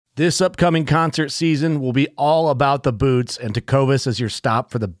This upcoming concert season will be all about the boots, and Tecovas is your stop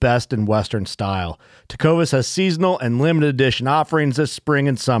for the best in Western style. Tecovas has seasonal and limited edition offerings this spring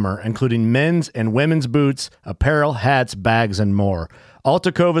and summer, including men's and women's boots, apparel, hats, bags, and more. All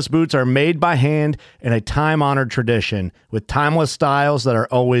Tecovas boots are made by hand in a time-honored tradition with timeless styles that are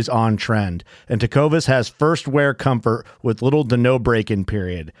always on trend. And Tecovas has first wear comfort with little to no break-in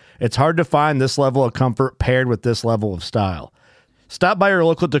period. It's hard to find this level of comfort paired with this level of style. Stop by your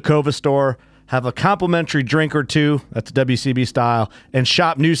local Tecovas store, have a complimentary drink or two, that's WCB style, and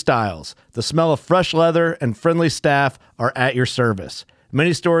shop new styles. The smell of fresh leather and friendly staff are at your service.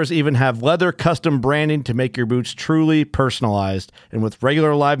 Many stores even have leather custom branding to make your boots truly personalized. And with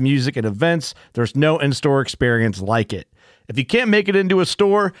regular live music and events, there's no in-store experience like it. If you can't make it into a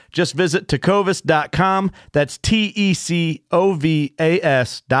store, just visit tecovas.com. That's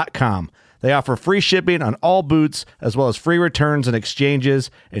TECOVAS.com. They offer free shipping on all boots, as well as free returns and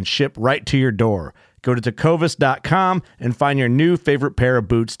exchanges, and ship right to your door. Go to tecovas.com and find your new favorite pair of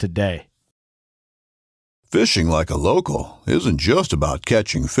boots today. Fishing like a local isn't just about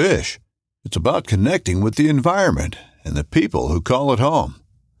catching fish. It's about connecting with the environment and the people who call it home.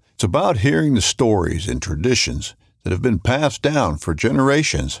 It's about hearing the stories and traditions that have been passed down for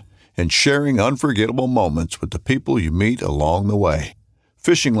generations and sharing unforgettable moments with the people you meet along the way.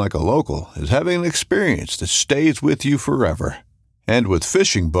 Fishing like a local is having an experience that stays with you forever. And with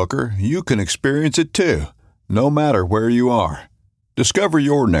Fishing Booker, you can experience it too, no matter where you are. Discover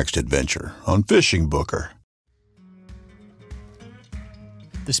your next adventure on Fishing Booker.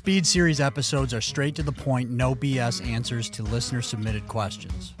 The Speed Series episodes are straight to the point, no BS answers to listener-submitted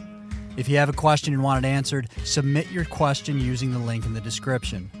questions. If you have a question and want it answered, submit your question using the link in the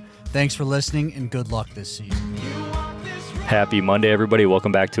description. Thanks for listening, and good luck this season. Happy Monday, everybody.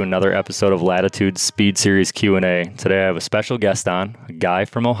 Welcome back to another episode of Latitude Speed Series Q&A. Today I have a special guest on, a guy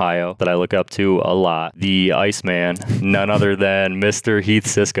from Ohio that I look up to a lot, the Iceman, none other than Mr. Heath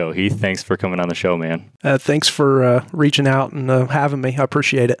Cisco. Heath, thanks for coming on the show, man. Thanks for reaching out and having me. I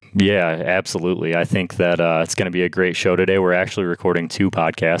appreciate it. Yeah, absolutely. I think that it's going to be a great show today. We're actually recording 2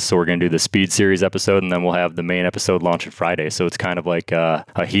 podcasts, so we're going to do the Speed Series episode, and then we'll have the main episode launching Friday. So it's kind of like a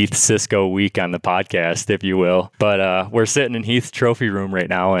Heath Cisco week on the podcast, if you will. But we're sitting in Heath's trophy room right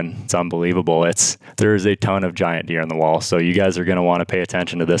now, and it's unbelievable. There's a ton of giant deer on the wall, so you guys are going to want to pay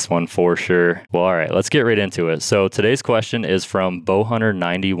attention to this one for sure. Well, all right, let's get right into it. So today's question is from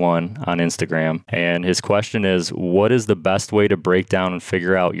Bowhunter91 on Instagram, and his question is, what is the best way to break down and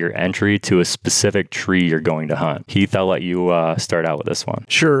figure out your entry to a specific tree you're going to hunt? Heath, I'll let you start out with this one.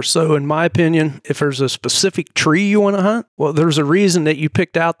 Sure. So in my opinion, if there's a specific tree you want to hunt, well, there's a reason that you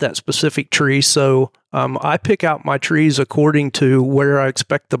picked out that specific tree. So I pick out my trees according to where I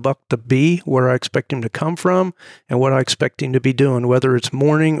expect the buck to be, where I expect him to come from, and what I expect him to be doing, whether it's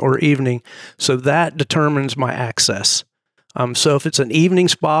morning or evening. So that determines my access. So if it's an evening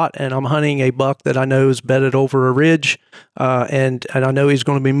spot and I'm hunting a buck that I know is bedded over a ridge, and I know he's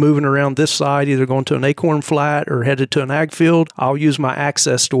going to be moving around this side, either going to an acorn flat or headed to an ag field, I'll use my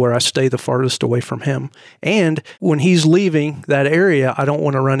access to where I stay the farthest away from him. And when he's leaving that area, I don't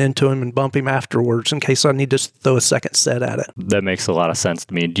want to run into him and bump him afterwards in case I need to throw a second set at it. That makes a lot of sense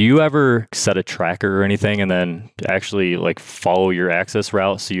to me. Do you ever set a tracker or anything and then actually like follow your access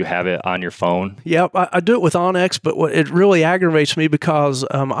route so you have it on your phone? Yep, I do it with Onyx, but what it really aggravates me because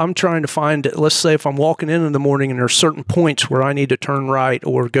I'm trying to find, let's say if I'm walking in the morning and there's certain points where I need to turn right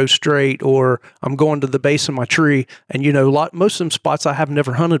or go straight, or I'm going to the base of my tree, and most of them spots I have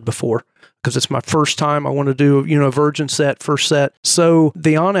never hunted before because it's my first time. I want to do a virgin set, first set. So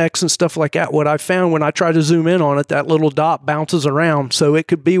the Onyx and stuff like that, what I found when I try to zoom in on it, that little dot bounces around, so it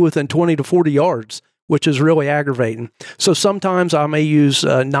could be within 20 to 40 yards. Which is really aggravating. So sometimes I may use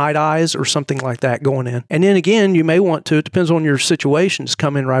night eyes or something like that going in. And then again, you may want to, it depends on your situations,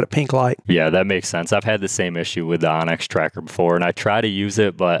 come in right at pink light. Yeah, that makes sense. I've had the same issue with the Onyx tracker before, and I try to use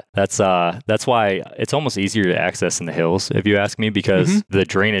it, but that's why it's almost easier to access in the hills, if you ask me, because the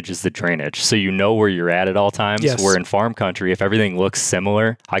drainage is the drainage. So you know where you're at all times. Yes. Where in farm country, if everything looks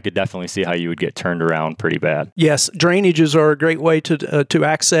similar, I could definitely see how you would get turned around pretty bad. Yes, drainages are a great way to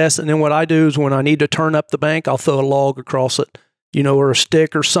access. And then what I do is when I need to turn up the bank, I'll throw a log across it, or a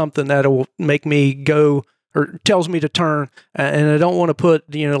stick or something that'll make me go, or tells me to turn. And I don't want to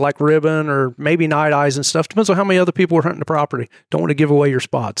put, like ribbon or maybe night eyes and stuff. Depends on how many other people are hunting the property. Don't want to give away your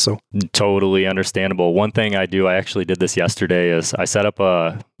spot. So totally understandable. One thing I do, I actually did this yesterday, is I set up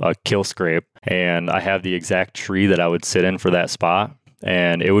a kill scrape, and I have the exact tree that I would sit in for that spot.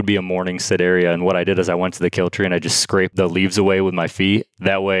 And it would be a morning sit area. And what I did is I went to the kill tree and I just scraped the leaves away with my feet.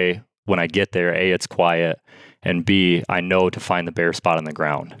 That way, when I get there, A, it's quiet, and B, I know to find the bare spot on the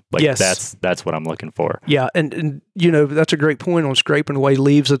ground. Like Yes. that's what I'm looking for. Yeah, and that's a great point on scraping away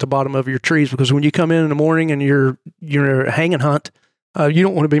leaves at the bottom of your trees, because when you come in the morning and you're hanging hunt, you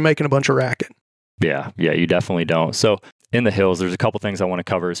don't want to be making a bunch of racket. Yeah, you definitely don't. So in the hills, there's a couple things I want to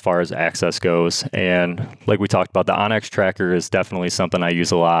cover as far as access goes. And like we talked about, the Onyx tracker is definitely something I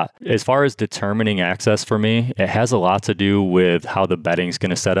use a lot. As far as determining access for me, it has a lot to do with how the bedding's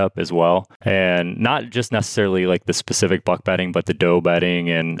going to set up as well. And not just necessarily like the specific buck bedding, but the doe bedding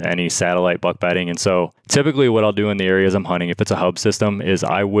and any satellite buck bedding. And so typically what I'll do in the areas I'm hunting, if it's a hub system, is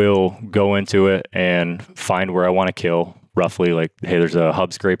I will go into it and find where I want to kill. Roughly like, hey, there's a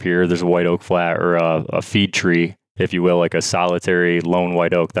hub scrape here, there's a white oak flat or a feed tree, if you will, like a solitary lone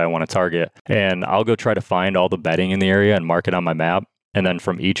white oak that I want to target. And I'll go try to find all the bedding in the area and mark it on my map. And then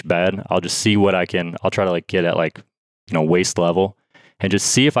from each bed, I'll just see what I'll try to like get at like, waist level and just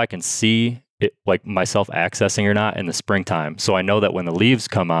see if I can see it, like myself accessing or not in the springtime. So I know that when the leaves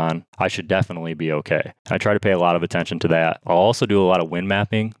come on, I should definitely be okay. I try to pay a lot of attention to that. I'll also do a lot of wind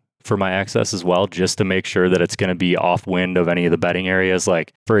mapping for my access as well, just to make sure that it's going to be off wind of any of the bedding areas.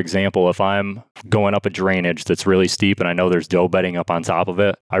 Like, for example, if I'm going up a drainage that's really steep and I know there's doe bedding up on top of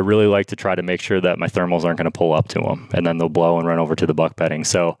it, I really like to try to make sure that my thermals aren't going to pull up to them and then they'll blow and run over to the buck bedding.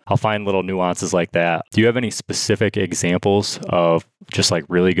 So I'll find little nuances like that. Do you have any specific examples of just like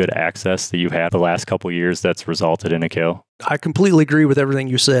really good access that you've had the last couple of years that's resulted in a kill? I completely agree with everything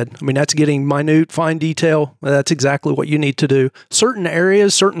you said. I mean, that's getting minute, fine detail. That's exactly what you need to do. Certain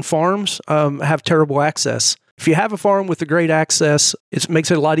areas, certain farms have terrible access. If you have a farm with a great access, it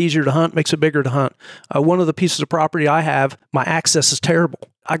makes it a lot easier to hunt, makes it bigger to hunt. One of the pieces of property I have, my access is terrible.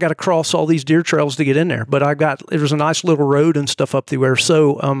 I got to cross all these deer trails to get in there, but there's a nice little road and stuff up there.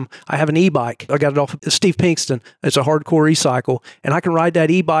 So I have an e-bike. I got it off of Steve Pinkston. It's a hardcore e-cycle, and I can ride that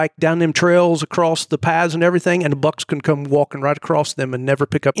e-bike down them trails across the paths and everything, and the bucks can come walking right across them and never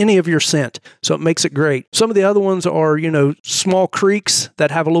pick up any of your scent. So it makes it great. Some of the other ones are, small creeks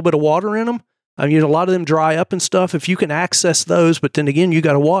that have a little bit of water in them. A lot of them dry up and stuff. If you can access those, but then again, you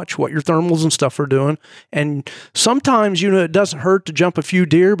got to watch what your thermals and stuff are doing. And sometimes, it doesn't hurt to jump a few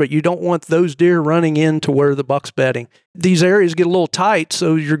deer, but you don't want those deer running into where the buck's bedding. These areas get a little tight,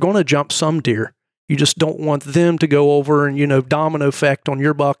 so you're going to jump some deer. You just don't want them to go over and, domino effect on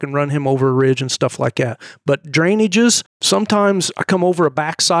your buck and run him over a ridge and stuff like that. But drainages, sometimes I come over a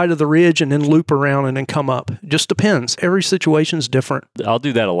backside of the ridge and then loop around and then come up. It just depends. Every situation's different. I'll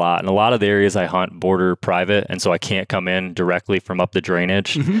do that a lot. And a lot of the areas I hunt border private, and so I can't come in directly from up the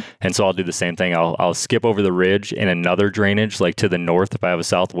drainage. Mm-hmm. And so I'll do the same thing. I'll skip over the ridge in another drainage, like to the north if I have a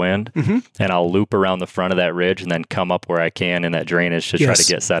south wind, mm-hmm. and I'll loop around the front of that ridge and then come up where I can in that drainage to try to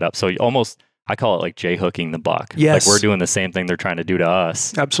get set up. So I call it like J-hooking the buck. Yes. Like we're doing the same thing they're trying to do to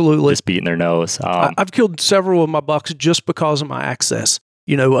us. Absolutely. Just beating their nose. I've killed several of my bucks just because of my access.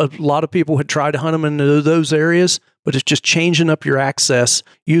 A lot of people had tried to hunt them into those areas, but it's just changing up your access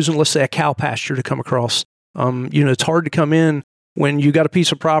using, let's say, a cow pasture to come across. It's hard to come in when you got a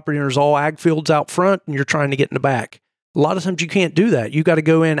piece of property and there's all ag fields out front and you're trying to get in the back. A lot of times you can't do that. You got to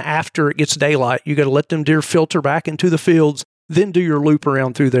go in after it gets daylight. You got to let them deer filter back into the fields, then do your loop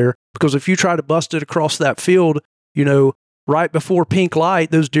around through there. Because if you try to bust it across that field, right before pink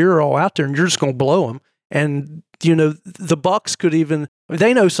light, those deer are all out there and you're just going to blow them. And, the bucks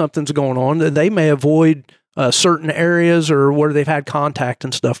they know something's going on, and they may avoid certain areas or where they've had contact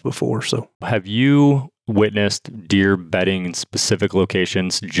and stuff before. So, have you witnessed deer bedding in specific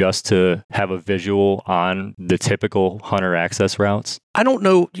locations just to have a visual on the typical hunter access routes? I don't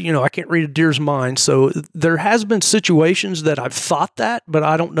know, I can't read a deer's mind. So there has been situations that I've thought that, but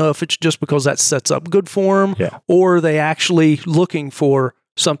I don't know if it's just because that sets up good for them or are they actually looking for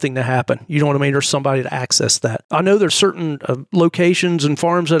something to happen, you know what I mean, or somebody to access that. I know there's certain locations and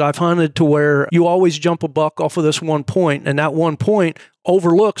farms that I've hunted to where you always jump a buck off of this one point, and that one point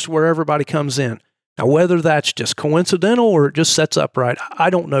overlooks where everybody comes in. Now, whether that's just coincidental or it just sets up right, I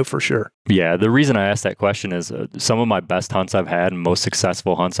don't know for sure. Yeah, the reason I asked that question is some of my best hunts I've had and most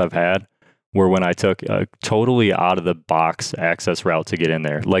successful hunts I've had were when I took a totally out of the box access route to get in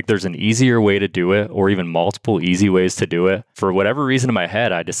there. Like there's an easier way to do it or even multiple easy ways to do it. For whatever reason in my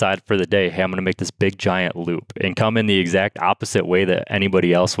head, I decided for the day, hey, I'm going to make this big giant loop and come in the exact opposite way that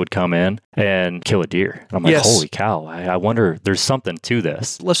anybody else would come in and kill a deer. And I'm like, holy cow, I wonder, there's something to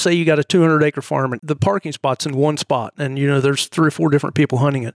this. Let's say you got a 200-acre farm and the parking spot's in one spot and, there's 3 or 4 different people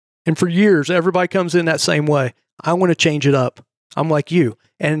hunting it. And for years, everybody comes in that same way. I want to change it up. I'm like you.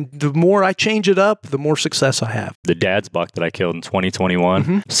 And the more I change it up, the more success I have. The dad's buck that I killed in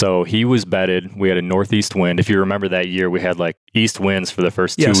 2021. So he was bedded. We had a northeast wind. If you remember that year, we had like east winds for the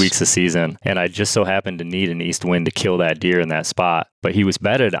first 2 weeks of season. And I just so happened to need an east wind to kill that deer in that spot. But he was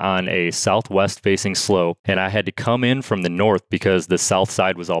bedded on a southwest facing slope. And I had to come in from the north because the south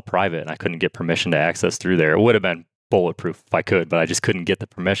side was all private and I couldn't get permission to access through there. It would have been bulletproof if I could, but I just couldn't get the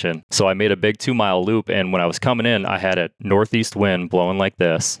permission. So I made a big 2-mile loop, and when I was coming in, I had a northeast wind blowing like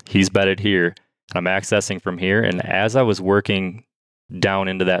this. He's bedded here, and I'm accessing from here, and as I was working down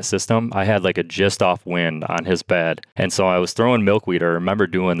into that system, I had like a just off wind on his bed. And so I was throwing milkweed. I remember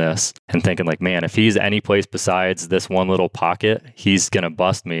doing this and thinking like, man, if he's any place besides this one little pocket, he's going to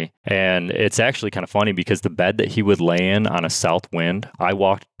bust me. And it's actually kind of funny because the bed that he would lay in on a south wind, I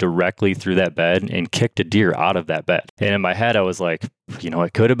walked directly through that bed and kicked a deer out of that bed. And in my head, I was like,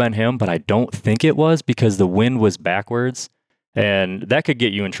 it could have been him, but I don't think it was because the wind was backwards. And that could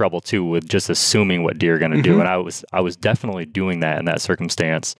get you in trouble too with just assuming what deer are going to do. And I was definitely doing that in that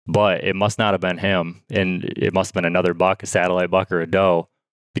circumstance, but it must not have been him. And it must have been another buck, a satellite buck or a doe,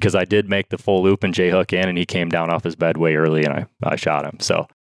 because I did make the full loop and J-hook in and he came down off his bed way early and I shot him. So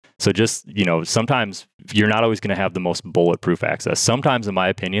just, sometimes you're not always going to have the most bulletproof access. Sometimes, in my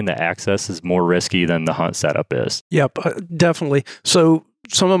opinion, the access is more risky than the hunt setup is. Yep, definitely. So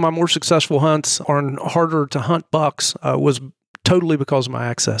some of my more successful hunts are harder to hunt bucks was totally because of my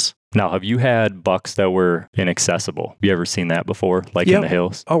access. Now, have you had bucks that were inaccessible? Have you ever seen that before, like in the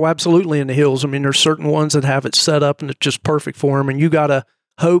hills? Oh, absolutely in the hills. I mean, there's certain ones that have it set up and it's just perfect for them. And you got to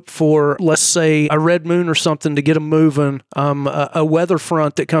hope for, let's say, a red moon or something to get them moving, a weather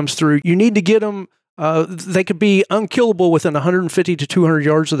front that comes through. You need to get them. They could be unkillable within 150 to 200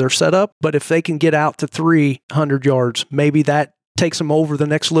 yards of their setup. But if they can get out to 300 yards, maybe that takes them over the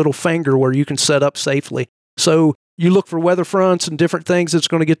next little finger where you can set up safely. So you look for weather fronts and different things that's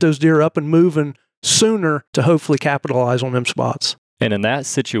going to get those deer up and moving sooner to hopefully capitalize on them spots. And in that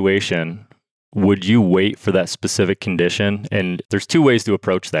situation, would you wait for that specific condition? And there's two ways to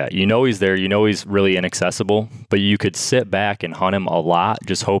approach that. He's there, he's really inaccessible, but you could sit back and hunt him a lot,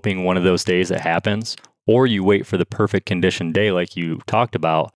 just hoping one of those days it happens. Or you wait for the perfect condition day like you talked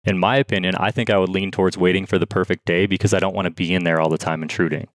about. In my opinion, I think I would lean towards waiting for the perfect day because I don't want to be in there all the time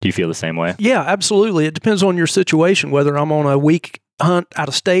intruding. Do you feel the same way? Yeah, absolutely. It depends on your situation. Whether I'm on a week hunt out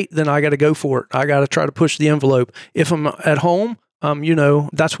of state, then I got to go for it. I got to try to push the envelope. If I'm at home,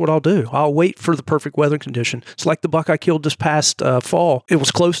 that's what I'll do. I'll wait for the perfect weather condition. It's like the buck I killed this past fall. It was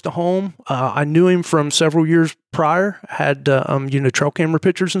close to home. I knew him from several years prior, had, trail camera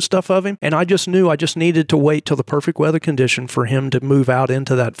pictures and stuff of him. And I just knew I just needed to wait till the perfect weather condition for him to move out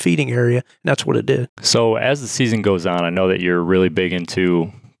into that feeding area. And that's what it did. So as the season goes on, I know that you're really big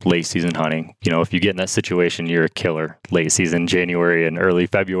into late season hunting. If you get in that situation, you're a killer late season, January and early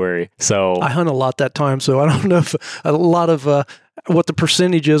February. So I hunt a lot that time. So I don't know if a lot of, what the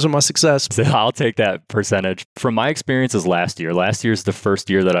percentage is of my success. So I'll take that percentage. From my experiences last year's the first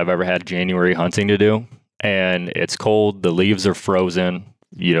year that I've ever had January hunting to do. And it's cold. The leaves are frozen.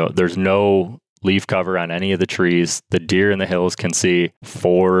 There's no leaf cover on any of the trees. The deer in the hills can see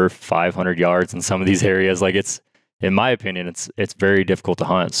 400 or 500 yards in some of these areas. In my opinion, it's very difficult to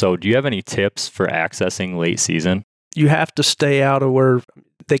hunt. So do you have any tips for accessing late season? You have to stay out of where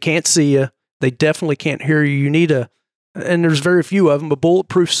they can't see you. They definitely can't hear you. You need and there's very few of them, a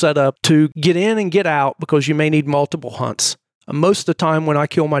bulletproof setup to get in and get out because you may need multiple hunts. Most of the time when I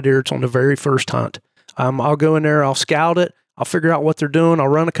kill my deer, it's on the very first hunt. I'll go in there, I'll scout it, I'll figure out what they're doing, I'll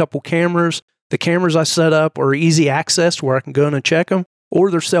run a couple cameras. The cameras I set up are easy access where I can go in and check them. Or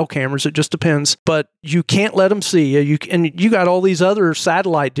they're cell cameras, it just depends. But you can't let them see you. And you got all these other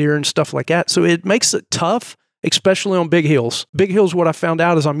satellite deer and stuff like that. So it makes it tough, especially on big hills. Big hills, what I found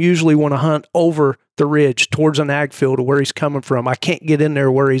out is I'm usually want to hunt over the ridge towards an ag field of where he's coming from. I can't get in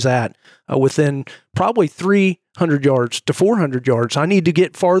there where he's at within probably 300 yards to 400 yards. I need to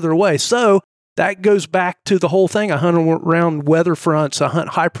get farther away. So that goes back to the whole thing. I hunt around weather fronts. I hunt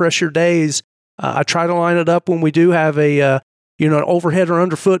high pressure days. I try to line it up when we do have an overhead or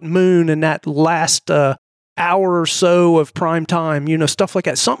underfoot moon in that last hour or so of prime time, stuff like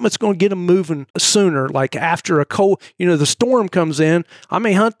that. Something that's going to get them moving sooner, like after a cold, the storm comes in. I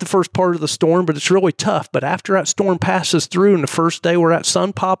may hunt the first part of the storm, but it's really tough. But after that storm passes through and the first day where that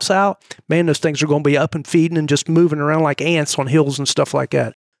sun pops out, man, those things are going to be up and feeding and just moving around like ants on hills and stuff like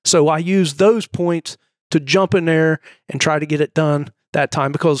that. So I use those points to jump in there and try to get it done that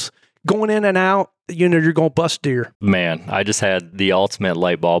time because going in and out, you're going to bust deer. Man, I just had the ultimate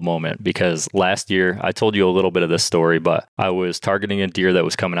light bulb moment because last year, I told you a little bit of this story, but I was targeting a deer that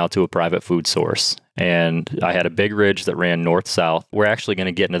was coming out to a private food source. And I had a big ridge that ran north-south. We're actually going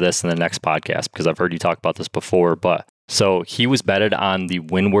to get into this in the next podcast because I've heard you talk about this before. But so he was bedded on the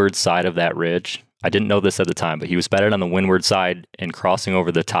windward side of that ridge. I didn't know this at the time, but he was bedded on the windward side and crossing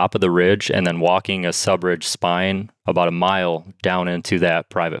over the top of the ridge and then walking a sub-ridge spine about a mile down into that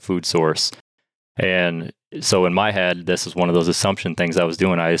private food source. And so in my head, this is one of those assumption things I was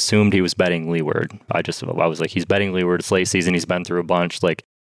doing. I assumed he was bedding leeward. I was like, he's bedding leeward. It's late season. He's been through a bunch. Like,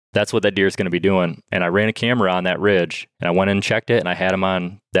 that's what that deer is going to be doing. And I ran a camera on that ridge and I went in and checked it and I had him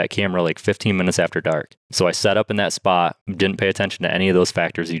on that camera like 15 minutes after dark. So I set up in that spot, didn't pay attention to any of those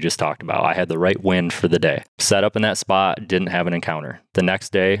factors you just talked about. I had the right wind for the day. Set up in that spot, didn't have an encounter. The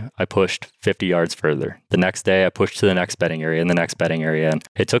next day, I pushed 50 yards further. The next day, I pushed to the next bedding area and the next bedding area. And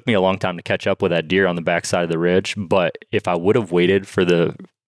it took me a long time to catch up with that deer on the backside of the ridge. But if I would have waited for the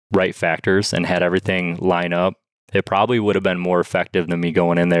right factors and had everything line up, it probably would have been more effective than me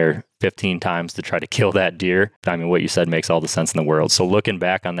going in there 15 times to try to kill that deer. I mean, what you said makes all the sense in the world. So looking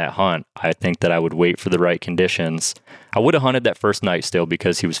back on that hunt, I think that I would wait for the right conditions. I would have hunted that first night still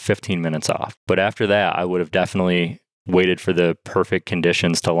because he was 15 minutes off. But after that, I would have definitely waited for the perfect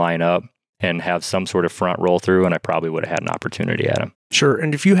conditions to line up and have some sort of front roll through, and I probably would have had an opportunity at him. Sure.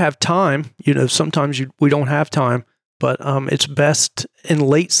 And if you have time, sometimes we don't have time, but it's best in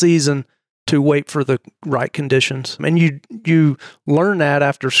late season to wait for the right conditions. And you learn that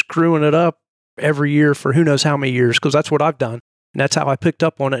after screwing it up every year for who knows how many years, because that's what I've done. And that's how I picked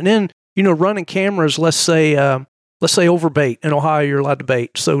up on it. And then, running cameras, let's say over bait. In Ohio, you're allowed to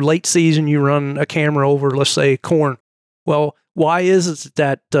bait. So late season, you run a camera over, let's say, corn. Well, why is it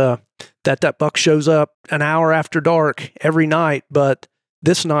that that buck shows up an hour after dark every night, but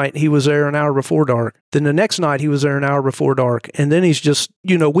this night, he was there an hour before dark. Then the next night, he was there an hour before dark. And then he's just,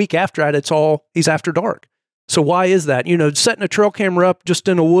 a week after that, he's after dark. So why is that? Setting a trail camera up just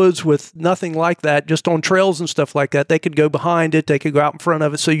in the woods with nothing like that, just on trails and stuff like that, they could go behind it, they could go out in front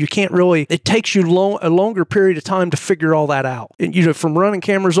of it. So you can't really, it takes you a longer period of time to figure all that out. And, from running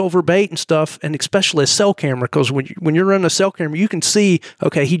cameras over bait and stuff, and especially a cell camera, because when you're running a cell camera, you can see,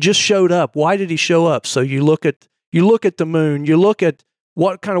 okay, he just showed up. Why did he show up? So you look at the moon, you look at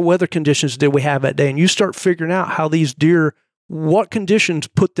what kind of weather conditions did we have that day? And you start figuring out how these deer, what conditions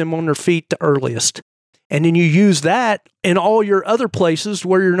put them on their feet the earliest. And then you use that in all your other places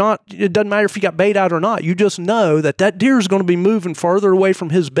where you're not, it doesn't matter if you got bait out or not. You just know that deer is going to be moving farther away from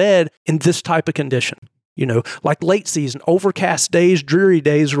his bed in this type of condition. Like late season, overcast days, dreary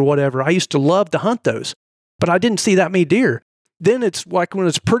days or whatever. I used to love to hunt those, but I didn't see that many deer. Then it's like when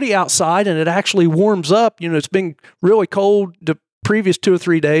it's pretty outside and it actually warms up, it's been really cold the previous 2 or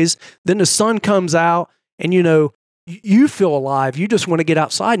 3 days, then the sun comes out and, you feel alive. You just want to get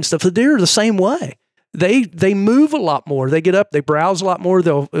outside and stuff. The deer are the same way. They move a lot more. They get up, they browse a lot more.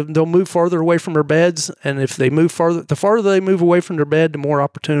 They'll move farther away from their beds. And if they move farther, the farther they move away from their bed, the more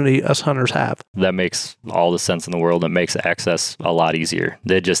opportunity us hunters have. That makes all the sense in the world. It makes access a lot easier.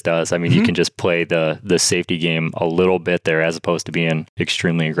 It just does. I mean, you can just play the safety game a little bit there as opposed to being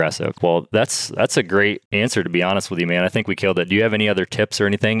extremely aggressive. Well, that's a great answer, to be honest with you, man. I think we killed it. Do you have any other tips or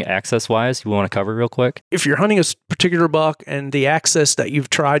anything access-wise you want to cover real quick? If you're hunting a particular buck and the access that you've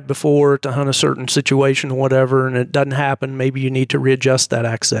tried before to hunt a certain situation or whatever, and it doesn't happen, maybe you need to readjust that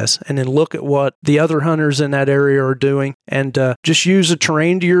access and then look at what the other hunters in that area are doing and just use the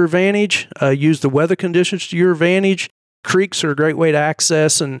terrain to your advantage, use the weather conditions to your advantage. Creeks are a great way to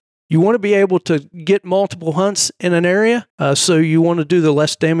access, and you want to be able to get multiple hunts in an area, so you want to do the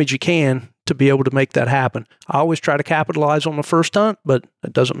less damage you can to be able to make that happen. I always try to capitalize on the first hunt, but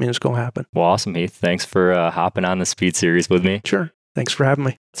that doesn't mean it's going to happen. Well, awesome, Heath. Thanks for hopping on the Speed Series with me. Sure. Thanks for having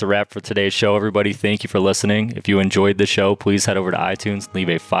me. That's a wrap for today's show, everybody. Thank you for listening. If you enjoyed the show, please head over to iTunes, leave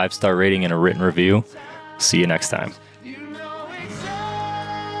a 5-star rating and a written review. See you next time.